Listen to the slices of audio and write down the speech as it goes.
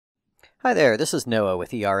Hi there, this is Noah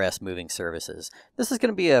with ERS Moving Services. This is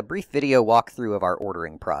going to be a brief video walkthrough of our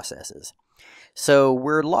ordering processes. So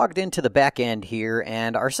we're logged into the back end here,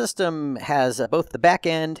 and our system has both the back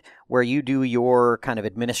end where you do your kind of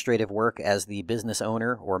administrative work as the business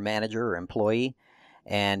owner or manager or employee,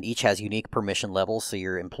 and each has unique permission levels, so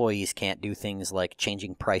your employees can't do things like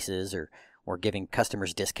changing prices or giving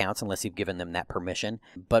customers discounts unless you've given them that permission.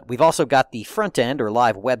 But we've also got the front end or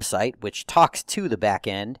live website, which talks to the back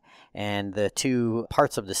end, and the two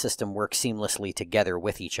parts of the system work seamlessly together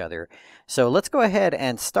with each other. So let's go ahead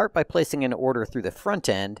and start by placing an order through the front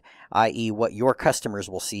end, i.e. what your customers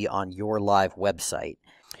will see on your live website.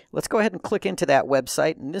 Let's go ahead and click into that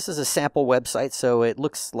website, and this is a sample website, so it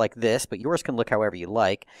looks like this, but yours can look however you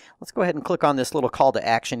like. Let's go ahead and click on this little call to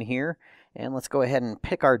action here, and let's go ahead and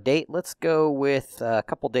pick our date. Let's go with a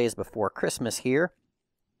couple days before Christmas here,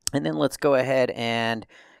 and then let's go ahead and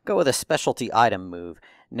go with a specialty item move.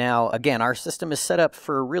 Now, again, our system is set up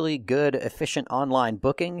for really good, efficient online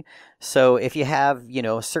booking. So if you have,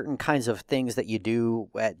 certain kinds of things that you do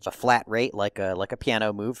at a flat rate, like a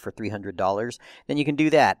piano move for $300, then you can do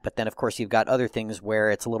that. But then, of course, you've got other things where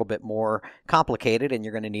it's a little bit more complicated and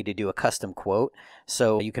you're going to need to do a custom quote.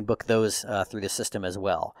 So you can book those through the system as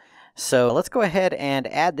well. So let's go ahead and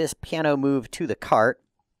add this piano move to the cart.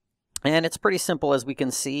 And it's pretty simple, as we can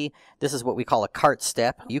see. This is what we call a cart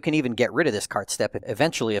step. You can even get rid of this cart step.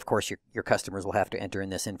 Eventually, of course, your customers will have to enter in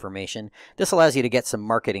this information. This allows you to get some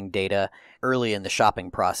marketing data early in the shopping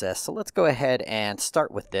process. So let's go ahead and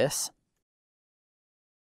start with this.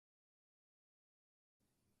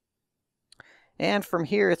 And from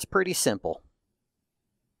here, it's pretty simple.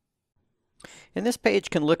 And this page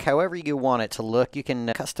can look however you want it to look. You can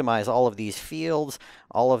customize all of these fields,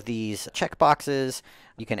 all of these checkboxes.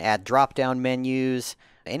 You can add drop-down menus,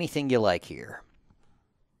 anything you like here.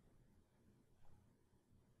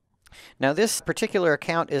 Now, this particular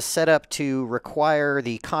account is set up to require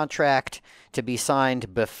the contract to be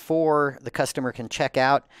signed before the customer can check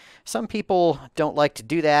out. Some people don't like to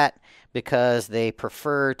do that because they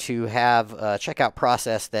prefer to have a checkout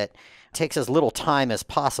process that takes as little time as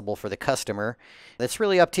possible for the customer. That's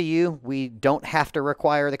really up to you. We don't have to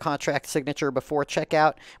require the contract signature before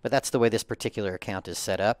checkout, but that's the way this particular account is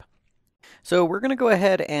set up. So we're going to go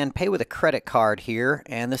ahead and pay with a credit card here,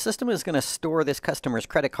 and the system is going to store this customer's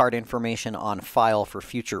credit card information on file for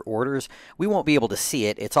future orders. We won't be able to see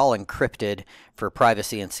it. It's all encrypted for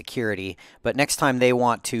privacy and security, but next time they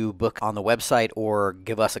want to book on the website or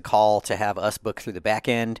give us a call to have us book through the back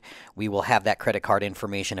end, we will have that credit card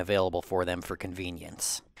information available for them for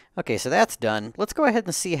convenience. Okay, so that's done. Let's go ahead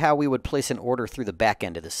and see how we would place an order through the back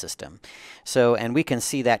end of the system. And we can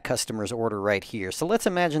see that customer's order right here. So let's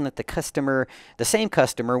imagine that the same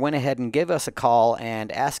customer went ahead and gave us a call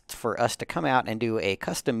and asked for us to come out and do a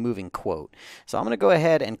custom moving quote. So I'm going to go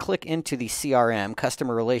ahead and click into the CRM,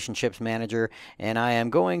 Customer Relationships Manager, and I am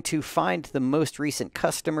going to find the most recent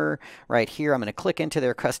customer right here. I'm going to click into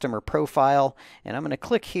their customer profile, and I'm going to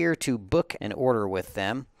click here to book an order with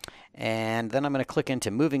them. And then I'm going to click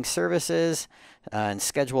into Moving Services and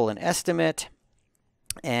schedule an estimate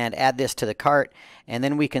and add this to the cart. And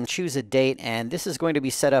then we can choose a date, and this is going to be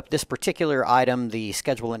set up. This particular item, the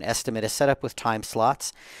schedule and estimate, is set up with time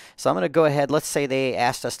slots. So I'm going to go ahead. Let's say they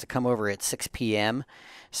asked us to come over at 6 p.m.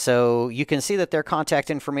 So you can see that their contact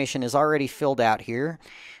information is already filled out here.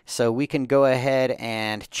 So we can go ahead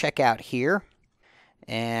and check out here.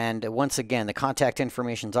 And once again, the contact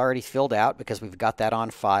information is already filled out because we've got that on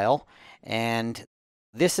file. And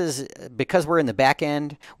this is because we're in the back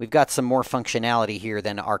end, we've got some more functionality here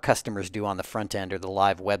than our customers do on the front end or the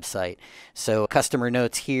live website. So customer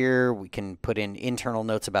notes here, we can put in internal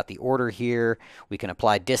notes about the order here. We can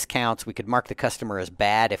apply discounts. We could mark the customer as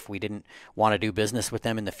bad if we didn't want to do business with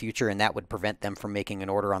them in the future, and that would prevent them from making an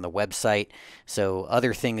order on the website. So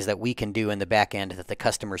other things that we can do in the back end that the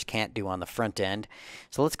customers can't do on the front end.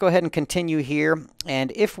 So let's go ahead and continue here.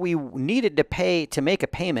 And if we needed to make a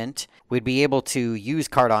payment, we'd be able to use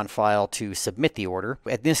card on file to submit the order.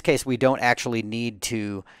 In this case, we don't actually need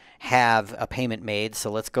to have a payment made, so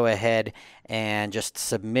let's go ahead and just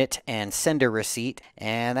submit and send a receipt,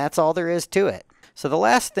 and that's all there is to it. So the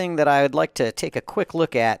last thing that I would like to take a quick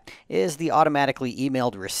look at is the automatically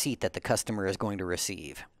emailed receipt that the customer is going to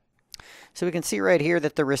receive. So we can see right here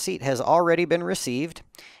that the receipt has already been received,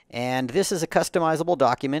 and this is a customizable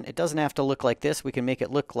document. It doesn't have to look like this. We can make it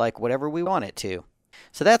look like whatever we want it to.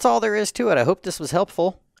 So that's all there is to it. I hope this was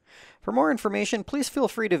helpful. For more information, please feel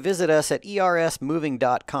free to visit us at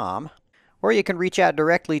ersmoving.com, or you can reach out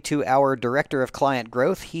directly to our Director of Client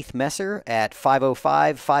Growth, Heath Messer, at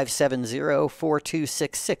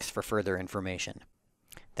 505-570-4266 for further information.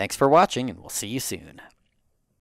 Thanks for watching, and we'll see you soon.